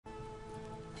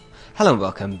Hello and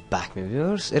welcome back, my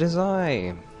viewers. It is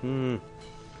I.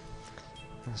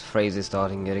 This phrase is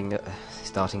starting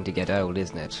to get old,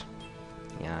 isn't it?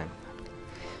 Yeah, I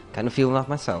kind of feel like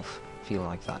that myself.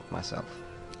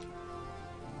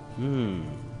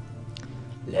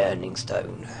 Learning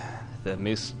Stone. The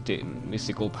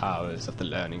mystical powers of the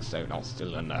Learning Stone are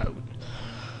still unknown,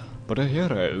 but a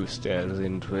hero stares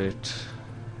into it.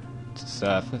 To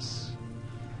surface.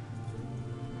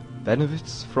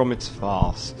 Benefits from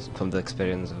the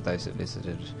experience of those who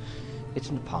visited it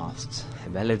in the past.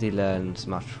 Melody learns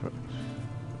much from...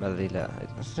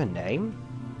 What's her name?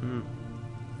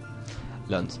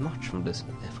 Learns much from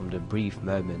the brief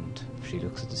moment she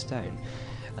looks at the stone.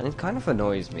 And it kind of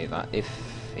annoys me that if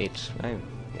it... Oh,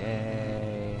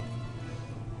 yay.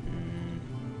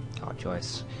 Hard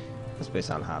choice. I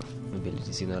suppose I'll have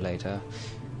ability sooner or later.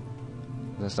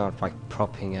 I'm gonna start like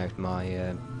propping out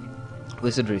my...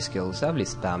 wizardry skills. I've only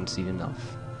spammed soon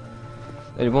enough.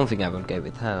 Only one thing I won't go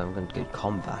with her, I'm going to go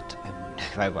combat.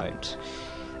 No, I won't.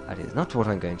 That is not what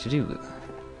I'm going to do.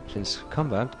 Since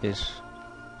combat is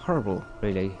horrible,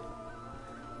 really.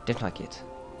 Don't like it.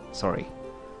 Sorry.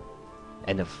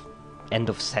 End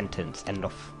of sentence. End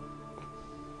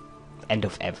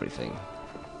of everything.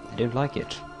 I don't like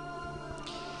it.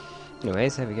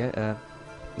 Anyways, there we go.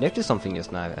 Noticed something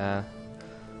just now.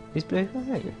 These blue,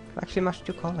 actually matched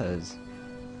your colours.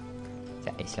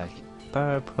 That is like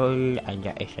purple and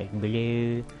that is like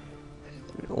blue.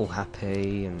 All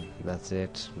happy and that's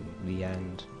it. The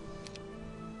end.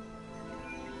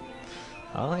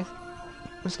 I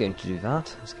was going to do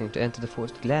that. I was going to enter the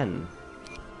Forest Glen.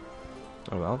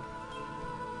 Oh well.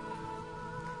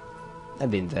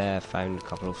 I've been there, found a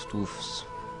couple of stuffs.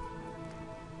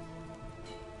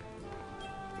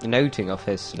 Noting of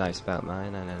his nice about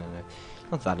mine. No.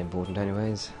 Not that important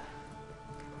anyways.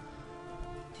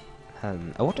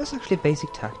 What does actually basic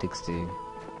tactics do?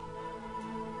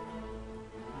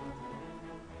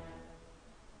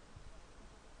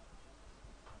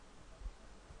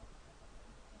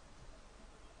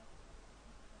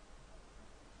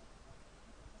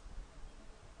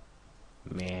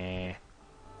 Meh.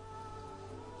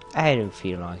 I don't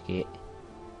feel like it.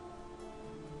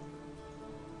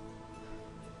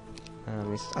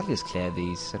 I'll just clear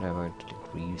these so I won't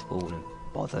respawn and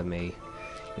bother me in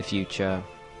the future.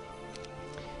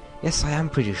 Yes, I am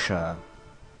pretty sure.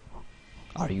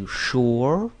 Are you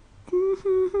sure?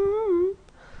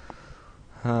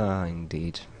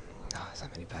 Indeed. So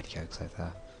many bad jokes out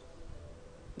there.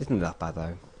 Isn't that bad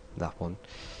though? That one.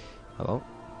 Oh well.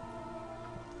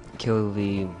 Kill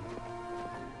the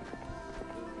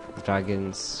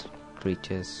dragons,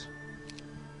 creatures.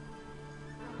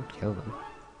 Don't kill them.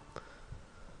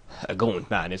 A gaunt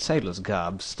man in sailor's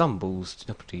garb stumbles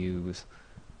up to you with...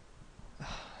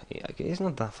 Yeah, it's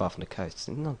not that far from the coast,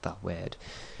 it's not that weird.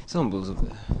 Stumbles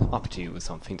up to you with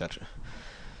something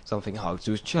hard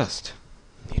to his chest.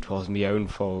 It was my own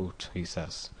fault, he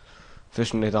says.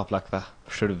 Fishing it up like that.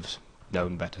 Should have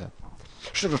known better.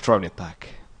 Should have thrown it back.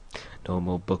 No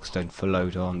more books don't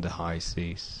float on the high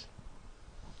seas.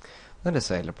 Then the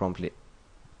sailor promptly...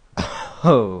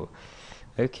 Oh!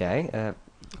 Okay, a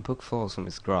book falls from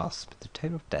his grasp. The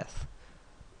Tome of Death.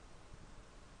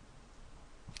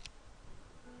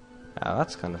 Oh,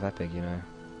 that's kind of epic, you know.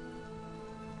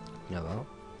 No, well.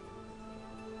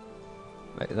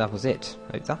 Wait, that was it.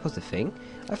 Wait, that was the thing.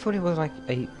 I thought it was like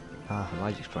a...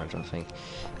 magic crunch or something.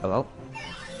 Oh well.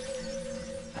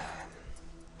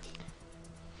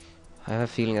 I have a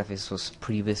feeling that this was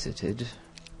pre-visited.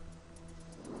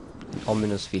 An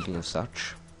ominous feeling of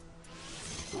such.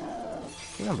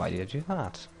 Yeah, why did I do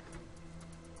that?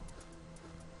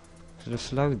 Should have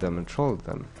slowed them and trolled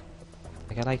them.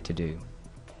 Like I like to do.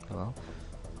 Oh well.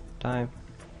 Time.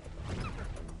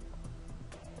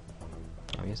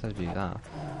 I guess I'll do that.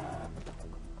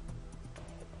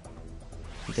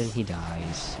 And then he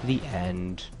dies. The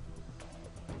end.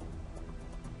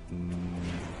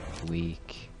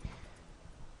 Weak.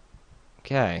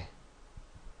 Okay.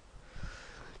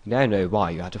 You now know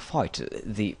why you had to fight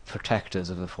the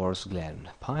protectors of the Forest Glen.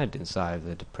 Piled inside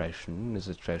the depression is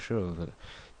a treasure of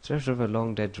a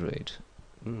long dead druid.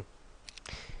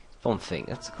 One thing,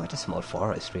 that's quite a small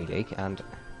forest really, and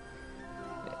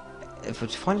if to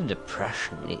find a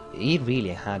depression, he really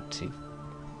had to.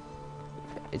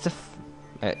 It's a.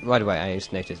 By the way, I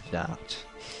just noticed that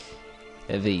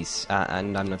these,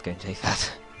 and I'm not going to take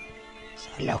that. So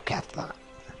look at that.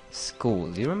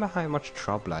 School. Do you remember how much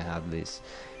trouble I had with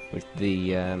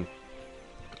the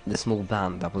small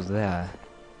band that was there?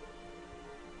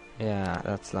 Yeah,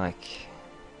 that's like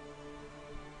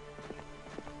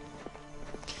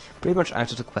pretty much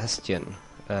out of the question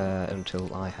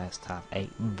until I have a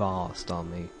vast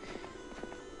army.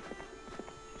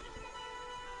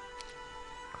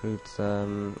 Recruits,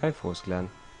 Air Force Glen.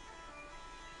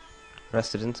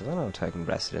 Residents, well, not taking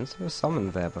residents. There was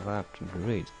someone there, but that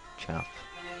rude chap.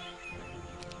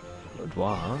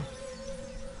 Boudoir.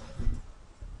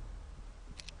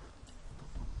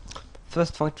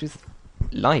 First fight with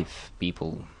life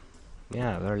people.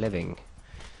 Yeah, they're living.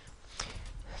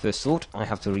 First thought, I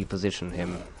have to reposition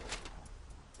him.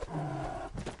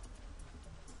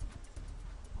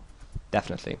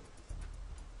 Definitely.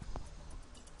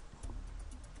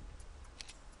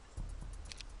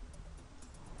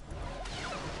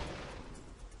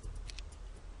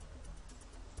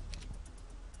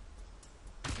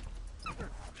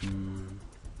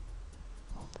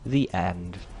 The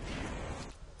end.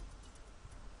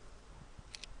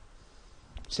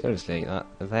 Seriously,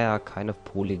 they are kind of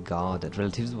poorly guarded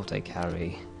relative to what they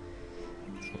carry.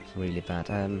 It's really bad.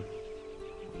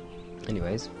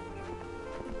 Anyways.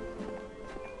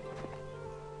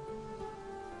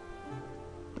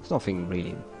 There's nothing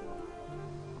really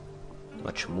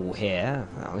much more here.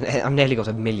 I've nearly got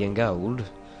 1 million gold.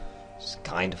 It's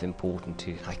kind of important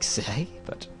to, like, say,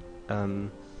 but,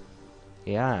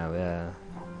 yeah,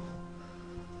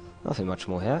 nothing much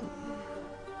more here.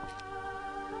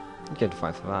 Good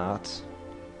fight for that.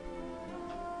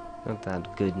 Not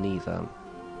that good neither.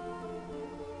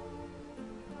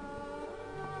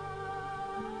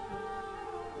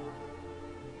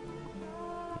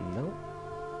 No.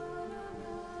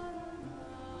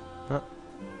 Huh.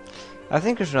 I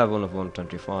think I should have one of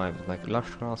 125. Like, lush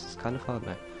grass is kind of hard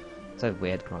now. It's a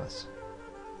weird grass.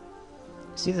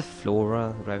 See the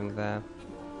flora growing there?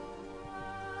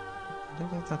 I don't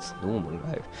think that's normal,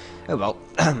 though. Oh well.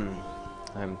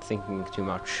 I'm thinking too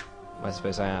much. I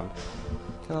suppose I am.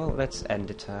 So let's end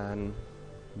the turn.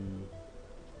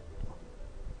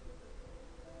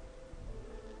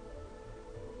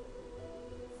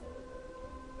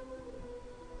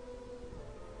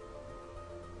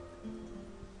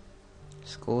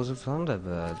 Scores of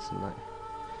thunderbirds.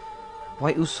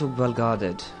 Why are you so well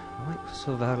guarded? Why are you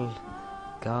so well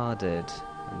guarded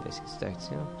in basic states?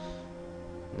 You know?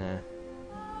 Nah.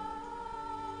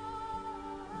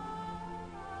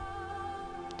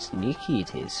 Sneaky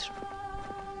it is.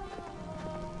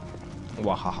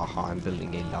 Wahahaha, I'm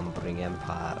building a lumbering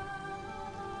empire.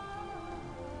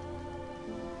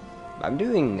 I am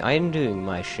doing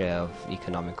my share of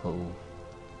economical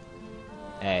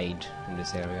aid in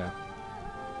this area.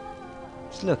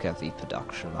 Just look at the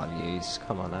production values.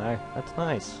 Come on now, that's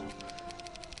nice.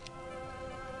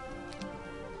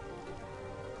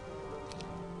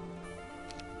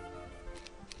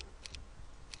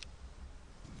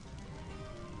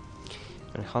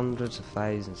 And hundreds of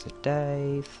thousands a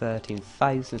day,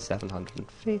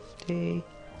 13,750.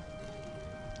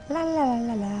 La la la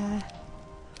la la.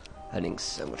 Earning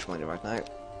so much money right now.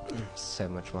 So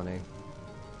much money.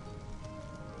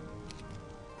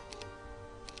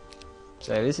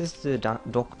 So this is the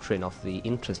doctrine of the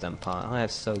interest empire. I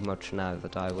have so much now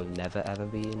that I will never ever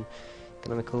be in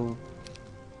economical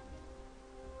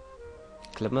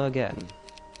dilemma again.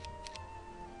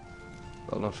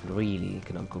 Well, not really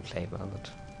economical claimer, but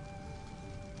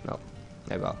no,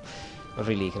 oh well, not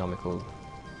really economical.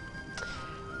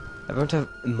 I won't have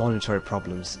monetary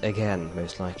problems again,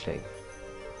 most likely.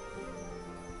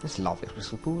 This lovely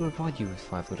crystal pool will provide you with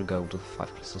 500 gold or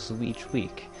 5 crystals each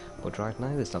week, but right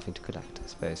now there's nothing to collect, I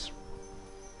suppose.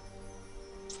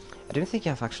 I don't think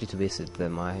you have actually to visit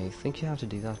them. I think you have to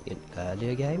do that in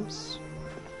earlier games.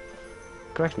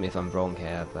 Correct me if I'm wrong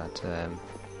here, but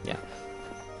yeah.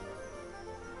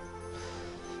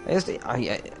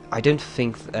 I don't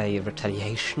think a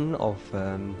retaliation of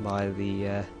by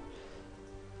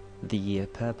the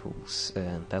purples,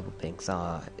 purple pinks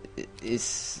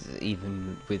is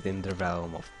even within the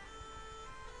realm of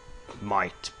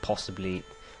might possibly,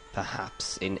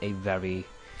 perhaps in a very,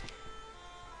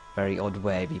 very odd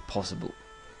way be possible.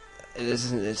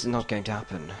 It's not going to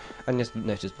happen. I just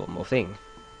noticed one more thing.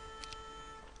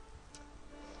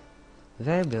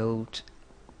 They built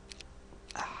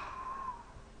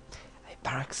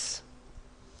barracks.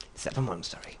 Is that a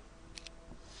monastery?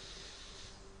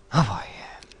 Oh boy.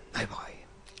 Oh boy.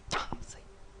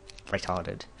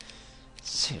 Retarded.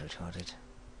 So retarded.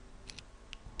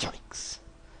 Yikes.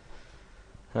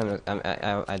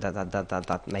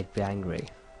 That made me angry.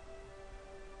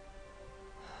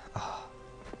 Oh.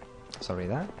 Sorry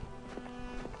that?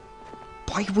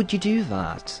 Why would you do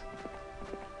that?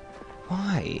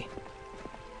 Why?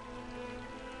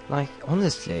 Like,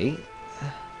 honestly...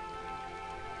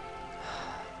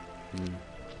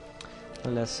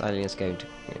 Unless aliens going to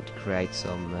create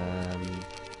some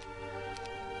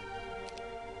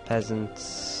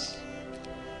peasants.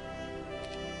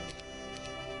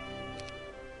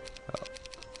 Oh.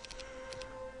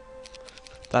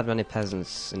 That many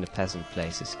peasants in the peasant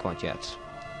places quite yet.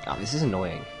 Oh, this is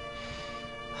annoying.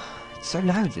 It's so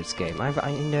loud, this game. I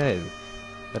know,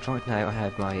 but right now I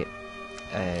have my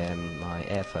my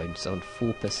earphones on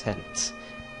 4%,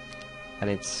 and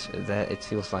it's there. It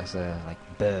feels like they're like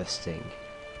bursting.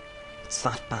 It's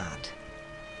that bad.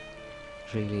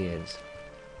 It really is.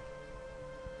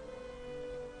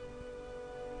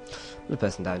 The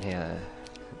person down here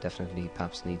definitely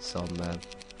perhaps needs some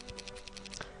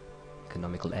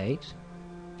economical aid,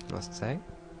 I must say.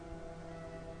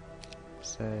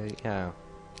 So yeah.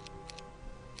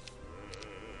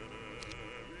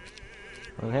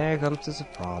 Well, here comes the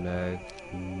soprano.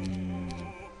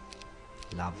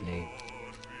 Lovely.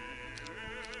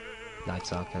 Light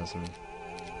sarcasm.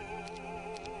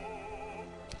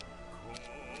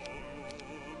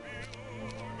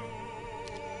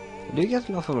 Do you get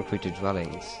a lot from creature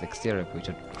dwellings, exterior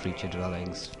creature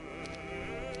dwellings?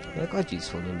 They're quite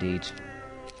useful indeed.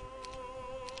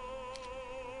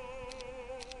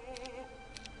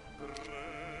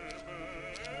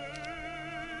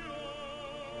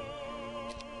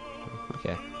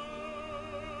 Okay.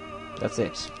 That's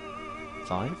it.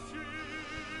 Fine.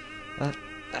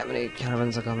 How many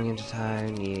caravans are coming into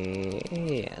town?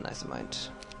 Yeah, nice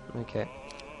amount. Okay.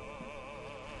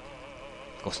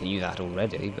 Of course I knew that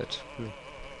already, but...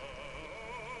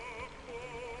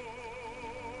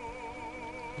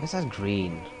 Where's that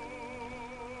green?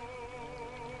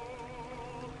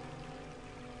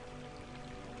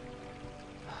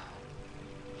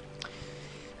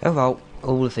 Oh well,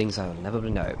 all the things I will never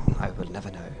know. I will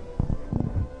never know.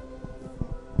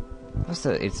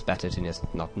 It's better to just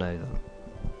not know them.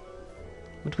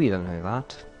 But we don't know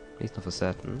that. At least not for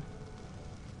certain.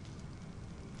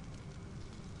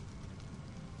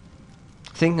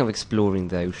 Thinking of exploring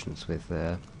the oceans with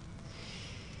the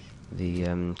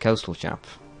coastal chap.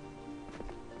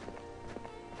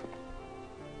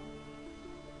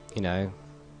 You know,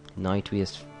 night we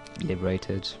is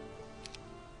liberated.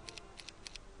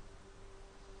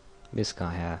 This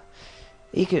guy here,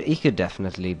 he could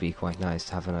definitely be quite nice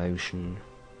to have an ocean.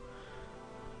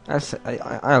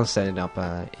 I'll send it up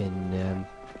and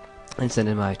send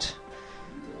him out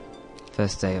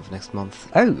first day of next month.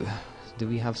 Oh, do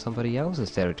we have somebody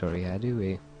else's territory here? Do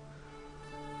we?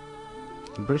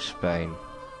 Brisbane.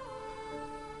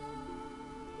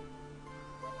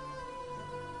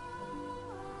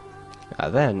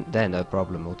 Then no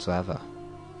problem whatsoever.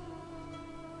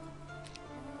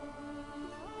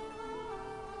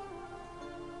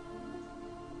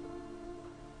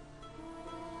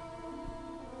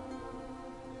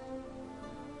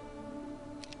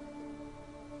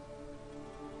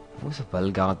 Always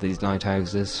well guard these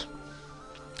lighthouses.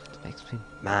 It makes me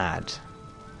mad.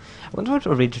 I wonder what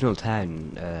original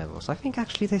town was. I think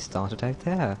actually they started out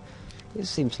there. It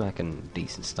seems like a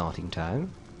decent starting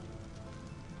town.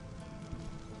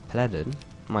 Pledden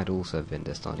might also have been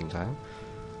their starting town.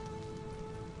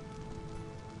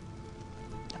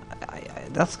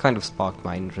 That's kind of sparked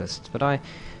my interest, but I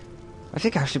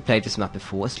think I actually played this map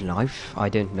before as live. I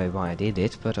don't know why I did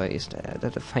it, but I just had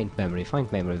a faint memory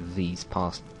of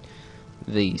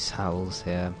these howls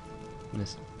here.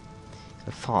 This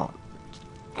far.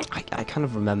 I kind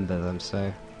of remember them,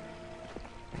 so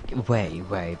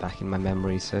way back in my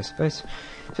memory. So I suppose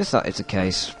just that it's a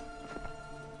case.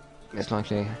 It's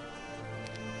likely.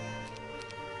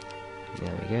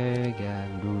 There we go again.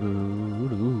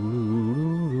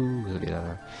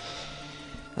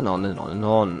 And on and on and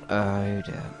on. Oh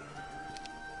dear.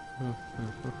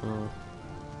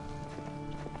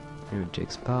 To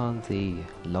expand the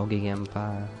logging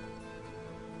empire.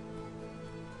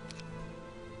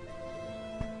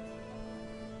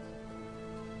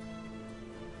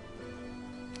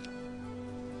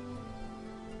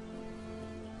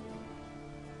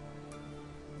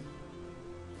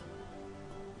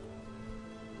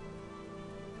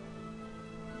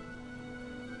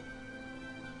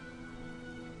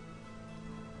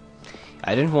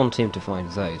 I don't want him to find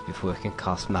those before I can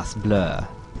cast Mass Blur.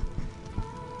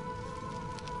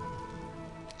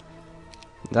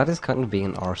 That is kind of being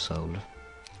an arsehole.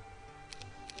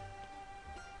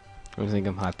 I think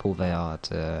I'm how poor they are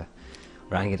to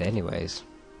rank it anyways.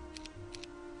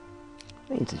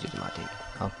 Institute magic.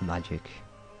 Help magic.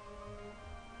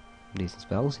 Decent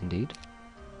spells indeed.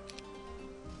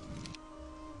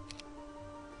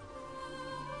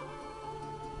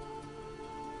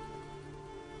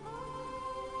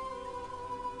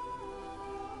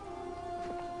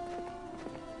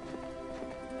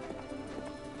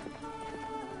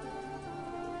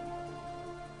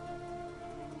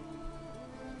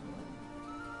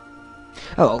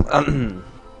 Oh,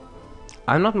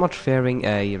 I'm not much fearing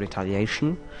a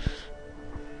retaliation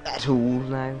at all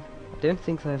now. I don't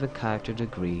think they've encountered a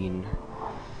green.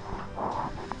 I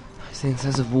think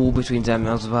there's a war between them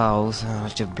as well, so I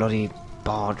have to bloody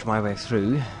barge my way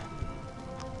through.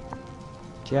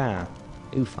 Yeah.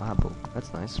 Ooh, fireball.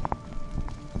 That's nice.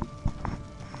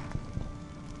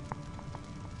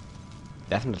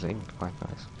 Definitely, quite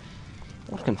nice.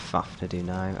 What can Fafner do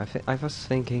now? I was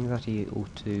thinking that he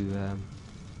ought to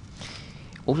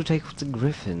take the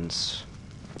griffins.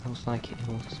 That was like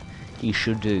what he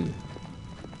should do.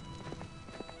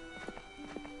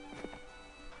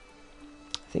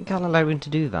 I think I'll allow him to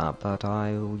do that, but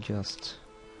I will just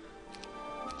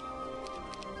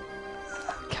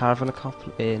caravan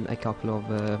a couple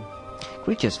of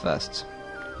creatures first.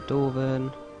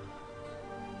 Dwarven.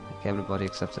 Everybody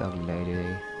except the elderly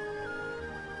lady.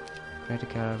 Greater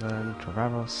Caravan,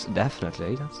 Travaros,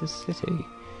 definitely, that's a city.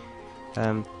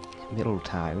 Middle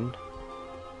town.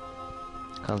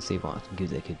 Can't see what good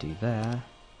they could do there.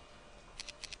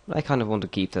 But I kind of want to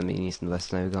keep them in East and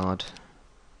West Snowguard.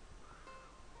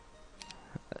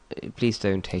 Please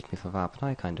don't hate me for that, but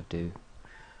I kind of do.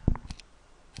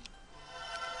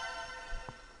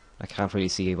 I can't really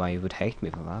see why you would hate me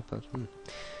for that, but...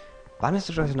 Banish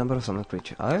the greater number of summoned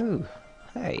creatures. Oh!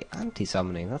 Hey,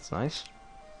 anti-summoning, that's nice.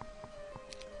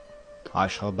 I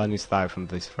shall banish thou from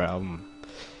this realm.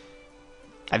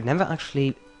 I've never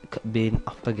actually been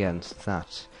up against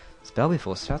that spell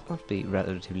before, so that must be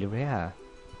relatively rare.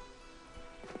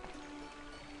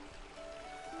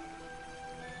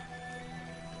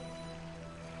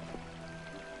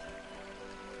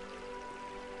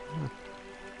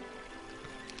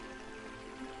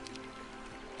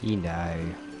 You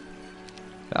know,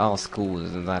 there are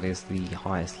schools, and that is the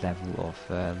highest level of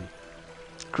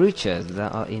creatures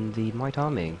that are in the Might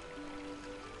Army.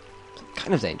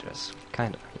 Kind of dangerous,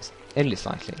 kind of, yes. Only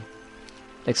slightly.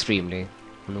 Extremely,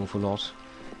 an awful lot.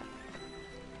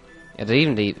 It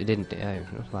didn't,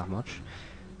 not that much.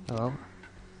 Oh well,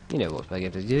 you know what we're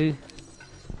going to do.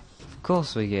 Of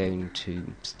course we're going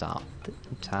to start the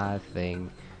entire thing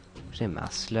with a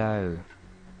mass slow.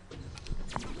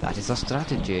 That is our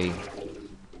strategy.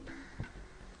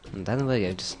 And then we're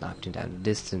going to snap him down the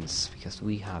distance, because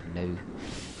we have no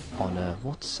honor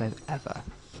whatsoever.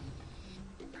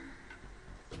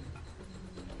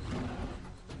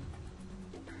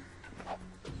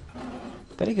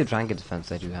 Very good ranked defense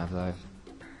they do have, though.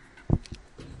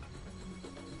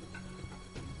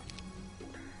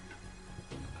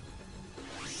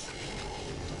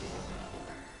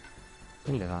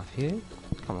 We live off here.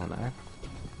 Come on now.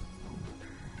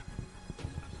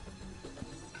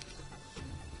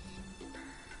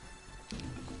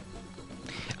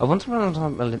 I wonder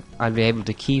when I'll be able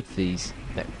to keep these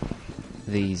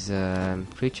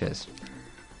creatures.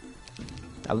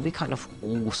 That would be kind of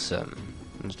awesome.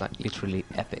 It's like literally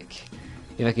epic.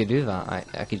 If I could do that,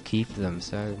 I could keep them.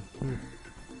 So,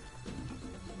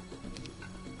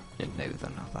 don't know whether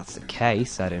or not that's the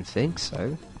case. I don't think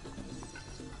so.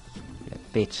 A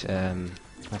bit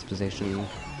exposition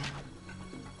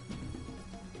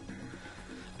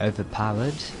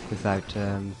overpowered without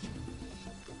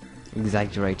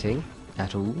exaggerating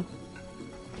at all.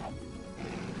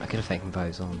 I could have taken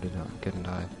those on, couldn't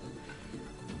I?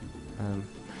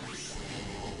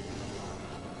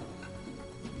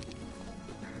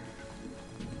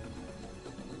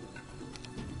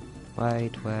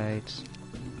 Wait.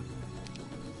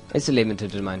 It's a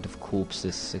limited amount of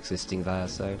corpses existing there,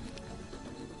 so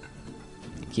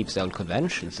it keeps the old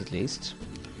conventions at least.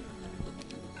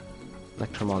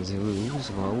 Necromancy rules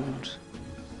of old.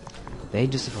 The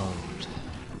ages of old.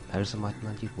 Heroes of Might and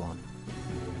Magic 1.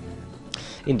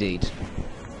 Indeed.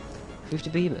 50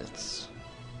 behemoths.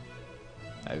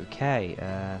 Okay,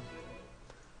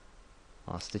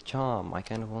 that's the charm. I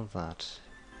kind of want that.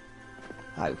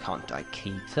 Oh, can't I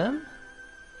keep them?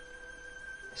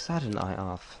 How saddened I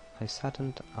off. How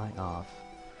saddened I off.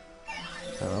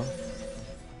 Oh well.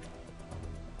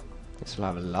 Guess we'll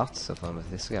have lots of fun with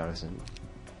this garrison.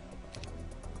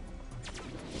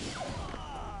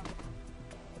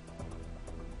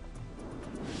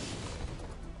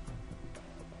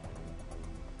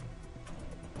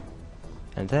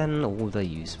 And then all the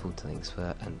useful things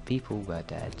were, and people were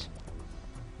dead.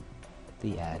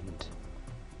 The end.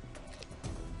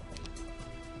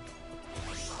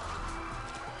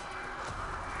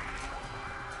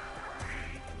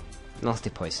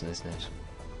 Nasty poison, isn't it?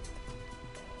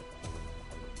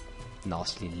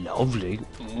 Nasty lovely,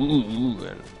 ooh,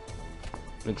 and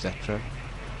etc.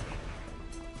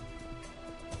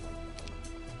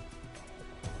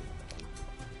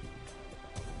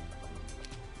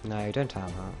 No, you don't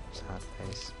have that. Sad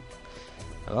face.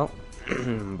 Well,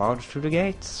 barge through the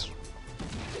gates.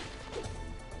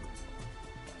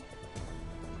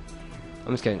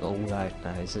 I'm just going all out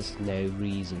now. There's just no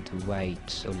reason to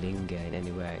wait or linger in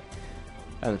any way.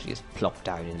 I'm just plop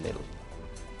down in the middle.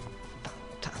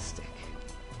 Fantastic.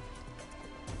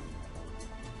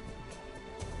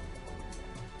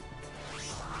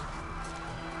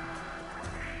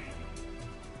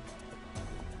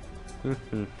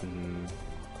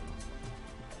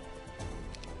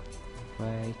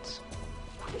 Wait.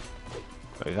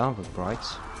 Very well, was bright.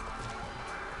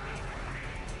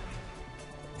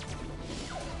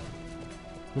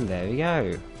 And there we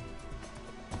go.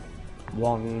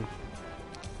 One.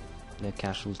 No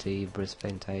casualty,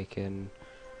 Brisbane taken.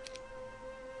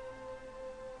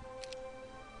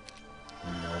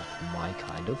 Not my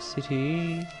kind of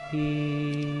city.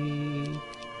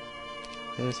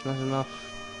 There's not enough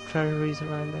treasuries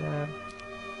around there.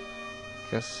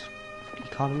 Guess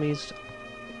economy's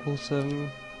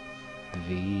awesome.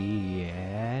 The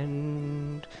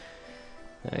end.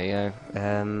 There you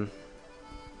go.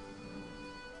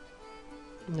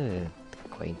 The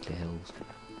quaintly hills.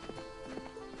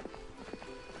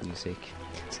 Music.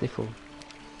 Sniffle.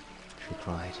 She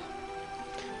cried.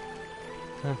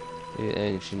 Huh.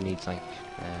 She needs like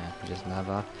just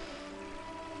another.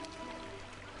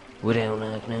 We don't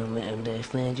like no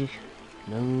death magic.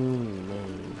 No.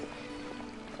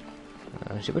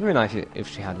 She would be nice if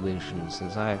she had visions,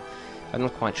 since I'm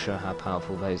not quite sure how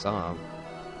powerful those are.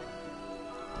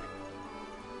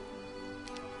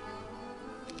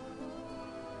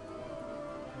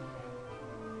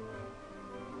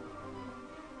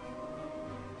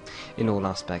 In all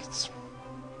aspects.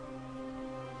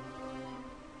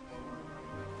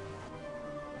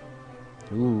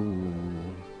 Ooh.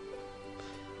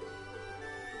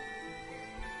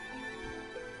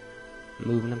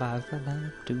 Moving about the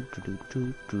map.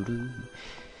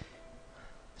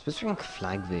 Suppose we can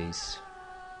flag these.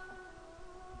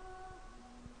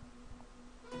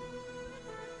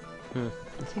 I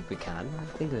think we can.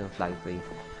 I think we can flag the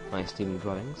my Steam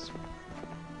drawings.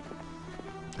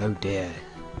 Oh dear.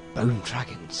 Bone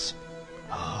dragons.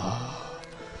 Ah,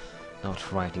 not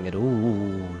frightening at all.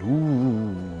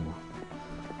 Ooh.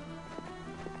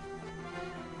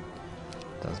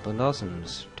 Those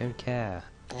blossoms don't care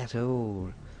at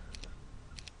all.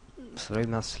 Throw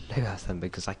my slow at them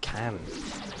because I can.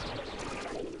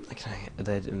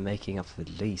 They're making up the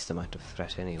least amount of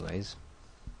threat anyways.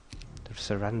 They've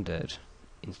surrendered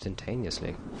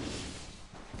instantaneously.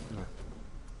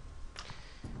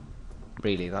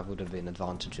 Really, that would have been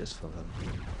advantageous for them.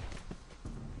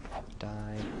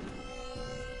 Die.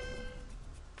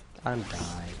 And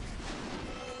die.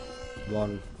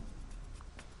 One.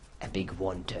 A big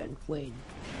one-turn win.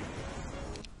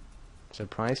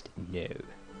 Surprised? No.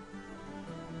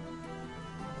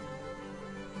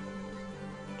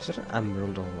 Is that an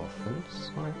emerald of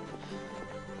offense?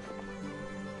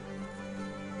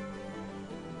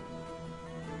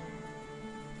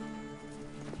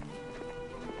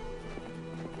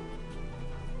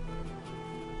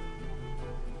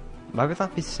 Why would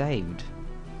that be saved?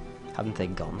 Haven't they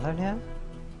gone there yet?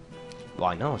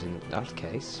 Why not in that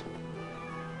case?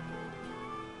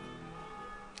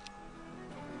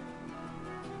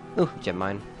 Oh, gem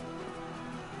mine.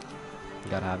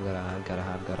 Gotta have.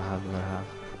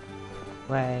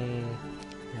 Way.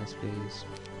 Yes, please.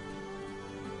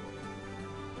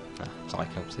 Ah,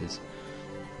 Cyclopses.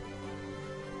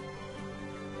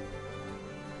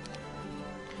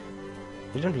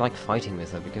 I don't like fighting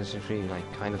with her because it really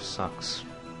kind of sucks.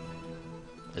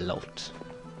 A lot.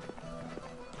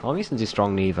 Obviously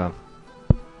strong neither.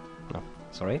 No,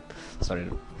 sorry,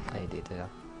 I did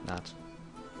that.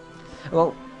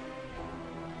 Well,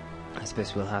 I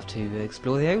suppose we'll have to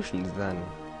explore the oceans then.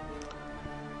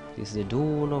 This is the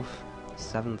dawn of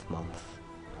 7th month.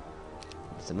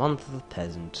 It's the month of the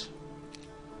peasant.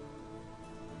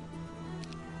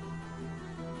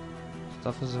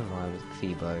 Stuff has arrived at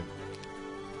Thebo.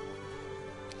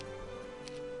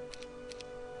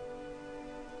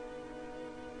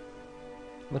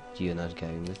 But you're not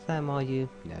going with them, are you?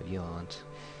 No, you aren't.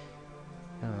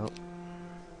 Oh well.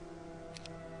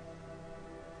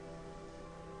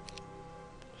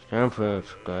 Stand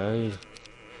first, guys.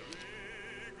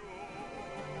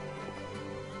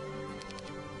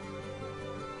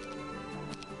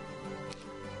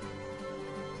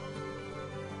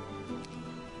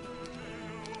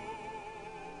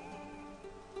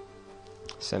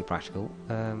 So practical.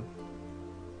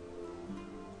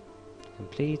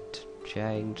 Complete.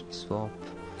 Change, swap.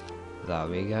 There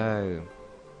we go.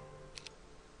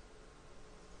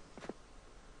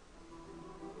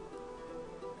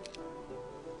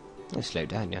 No, slow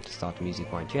down, you have to start the music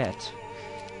quite yet.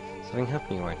 Something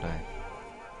happening right now.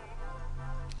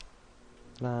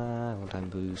 One time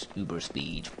boost, uber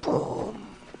speed, boom!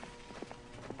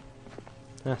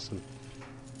 Some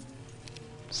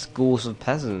scores of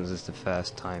peasants is the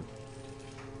first time.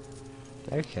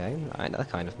 Okay, right, that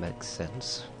kind of makes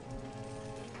sense.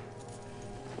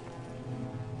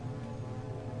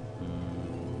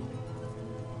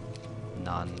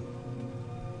 None.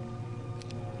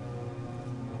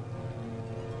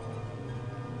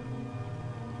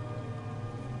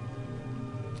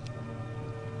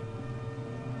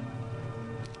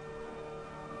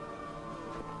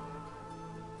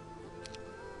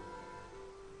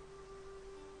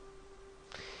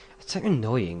 It's so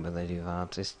annoying when they do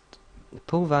that. It's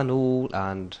pull van all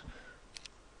and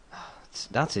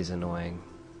that is annoying.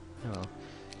 Oh well.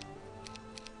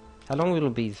 How long will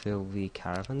it be till the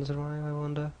caravans arrive, I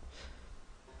wonder?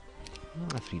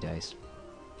 3 days.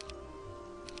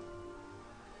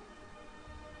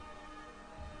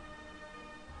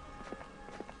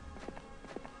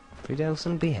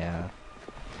 They'll be here.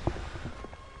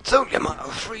 It's only a matter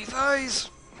of 3 days.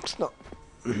 It's not.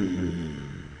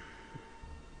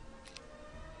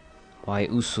 Why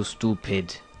you so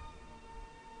stupid?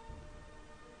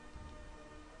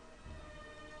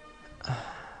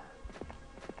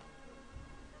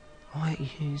 Why are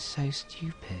you so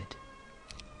stupid?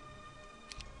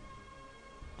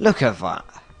 Look at that!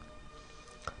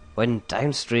 Went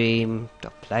downstream to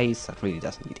a place that really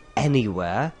doesn't lead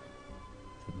anywhere.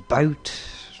 Boat,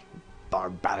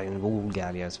 barbarian wall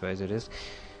galley, I suppose it is.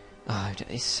 Oh,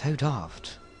 it's so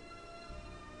daft.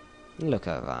 Look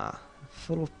at that,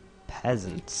 full of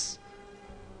peasants.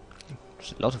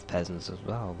 There's a lot of peasants as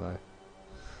well, though.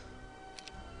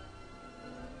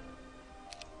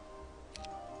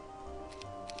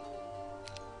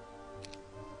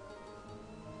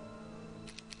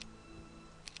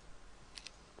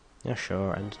 Yeah,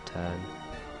 sure, end turn.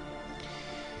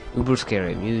 Uber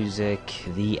scary music,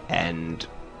 the end.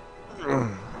 Oh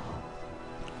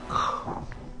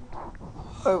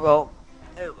well,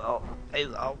 oh well, oh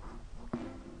well.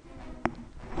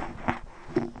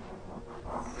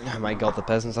 Oh my god, the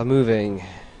peasants are moving.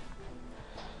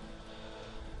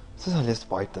 So I'll just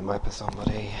wipe them up with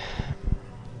somebody.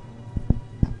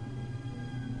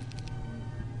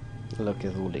 Look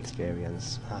at all the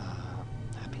experience.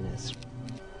 Happiness.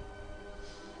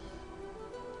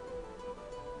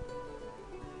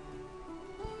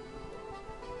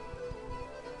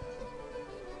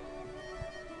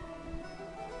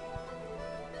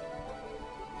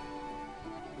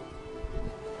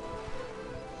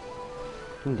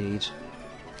 Indeed.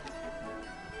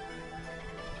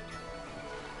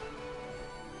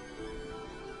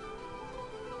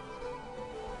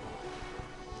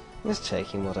 Just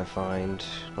taking what I find,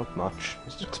 not much,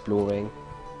 just exploring.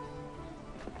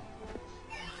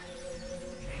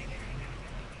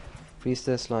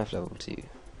 Priestess life level 2.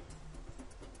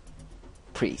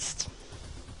 Priest.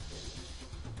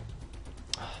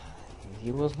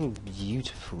 He wasn't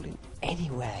beautiful in any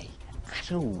way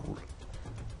at all.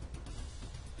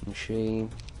 Machine,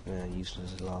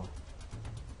 useless as well.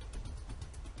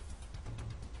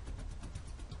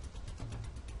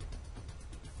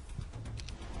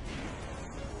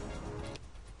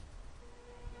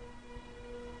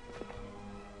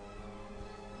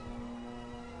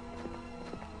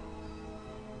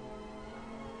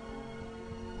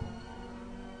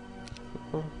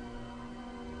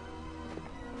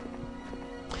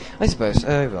 I suppose.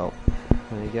 Oh well.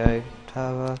 There you go.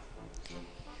 Tower.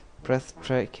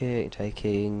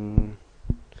 Breathtaking.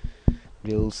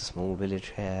 Builds a small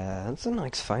village here. That's a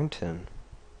nice fountain.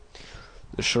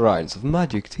 The shrines of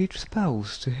magic teach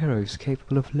spells to heroes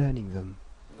capable of learning them.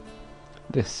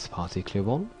 This particular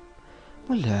one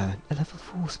will learn a level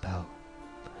 4 spell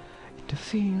in the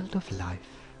field of life.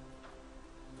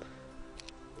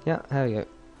 Yeah, there you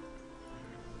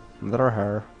go.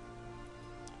 Her.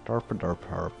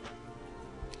 Derp.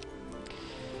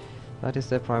 That is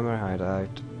their primary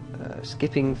hideout.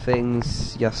 Skipping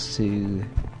things just to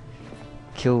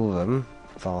kill them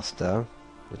faster.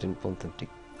 I didn't want them to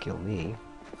kill me.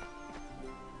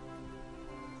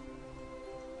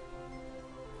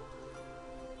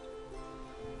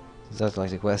 That's like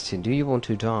the question, do you want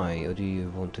to die or do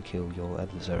you want to kill your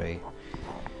adversary?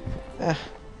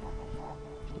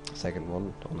 Second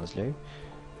one, honestly.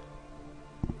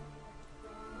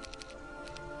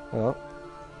 Well.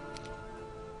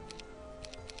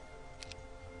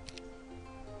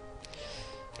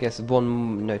 Guess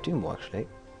one, no, 2 more actually.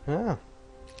 Ah.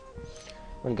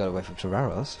 One got away from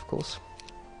Terraros, of course.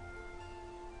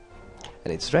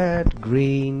 And it's red,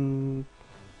 green,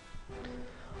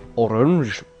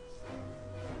 Orange.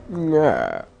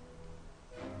 Yeah.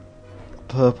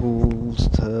 Purple's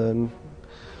turn.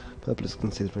 Purple is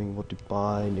considering what to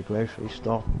buy in the grocery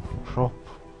shop.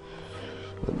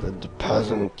 And then the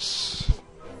peasants.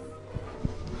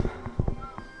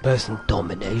 Peasant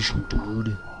domination,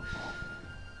 dude.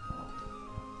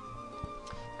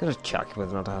 Gotta check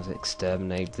whether or not I have to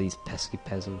exterminate these pesky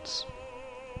peasants.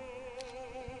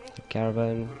 The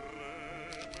caravan.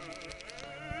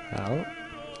 How?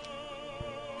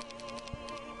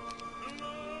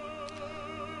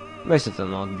 Most of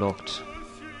them aren't blocked.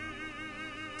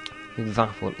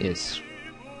 That one is.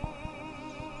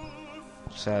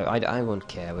 So I won't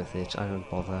care with it. I don't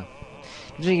bother.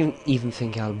 I don't even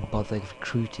think I'll bother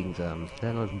recruiting them.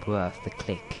 They're not worth the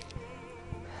click.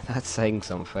 That's saying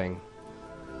something.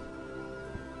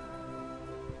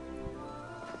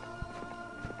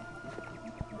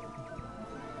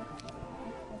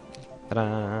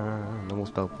 Ta-da! Normal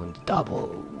spell points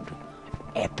doubled.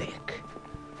 Epic.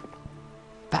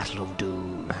 Battle of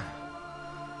Doom.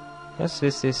 Yes,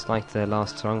 this is like the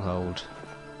last stronghold.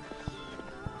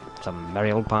 Some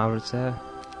merry old pirates there.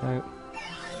 No.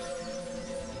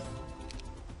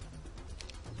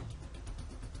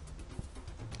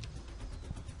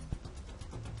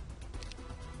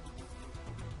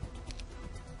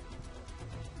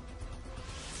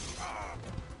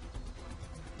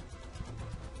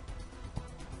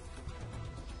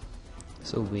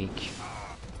 So weak.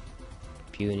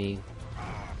 Puny.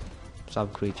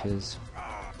 Sub-creatures.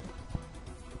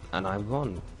 And I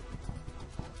won.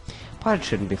 Pirates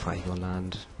shouldn't be fighting on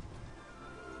land.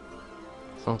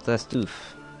 It's not their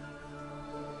stoof.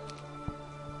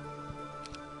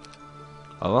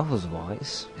 Oh, that was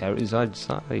wise. Areas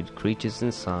outside, creatures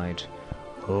inside.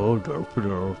 Oh, derp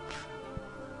derp.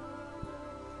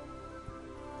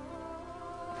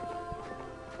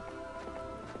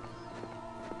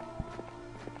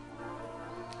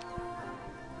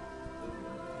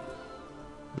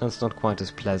 That's not quite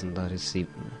as pleasant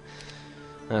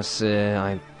as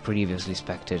I previously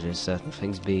spectated certain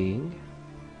things being.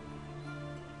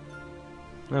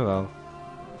 Oh well.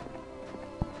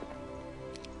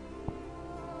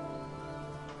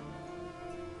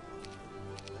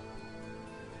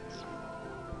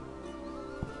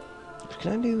 What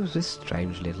can I do with this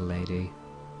strange little lady?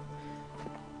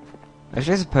 I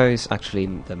suppose actually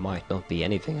there might not be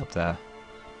anything up there.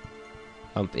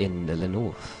 Up in the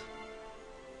north.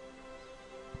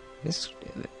 This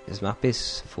map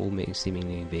is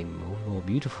seemingly being more and more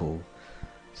beautiful.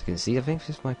 As you can see, I think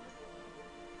this might...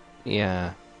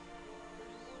 Yeah.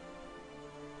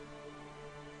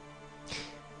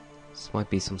 This might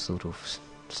be some sort of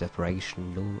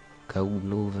separation. Cold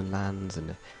northern lands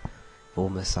and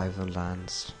warmer southern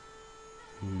lands.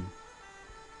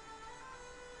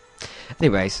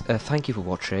 Anyways, thank you for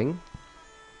watching.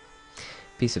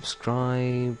 Please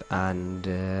subscribe and...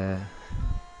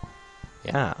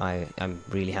 yeah, I'm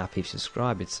really happy if you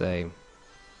subscribe. It's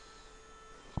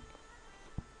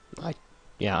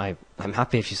I'm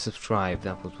happy if you subscribe.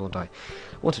 That was what I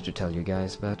wanted to tell you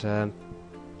guys. But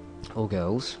or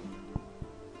girls,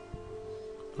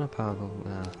 not powerful.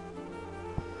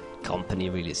 Company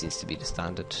really seems to be the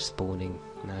standard spawning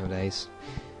nowadays.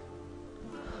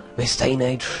 This day and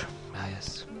age,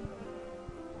 yes.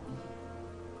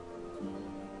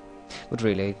 But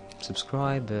really,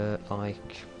 subscribe,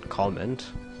 like,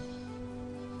 comment,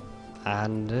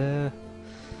 and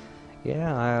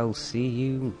yeah, I'll see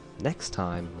you next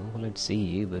time. I won't see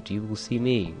you, but you will see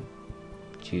me.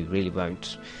 But you really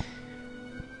won't.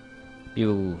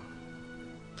 You'll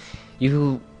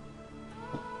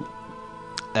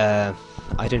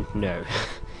I don't know.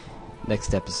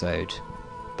 Next episode,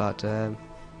 but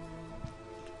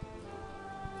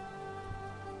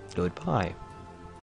goodbye.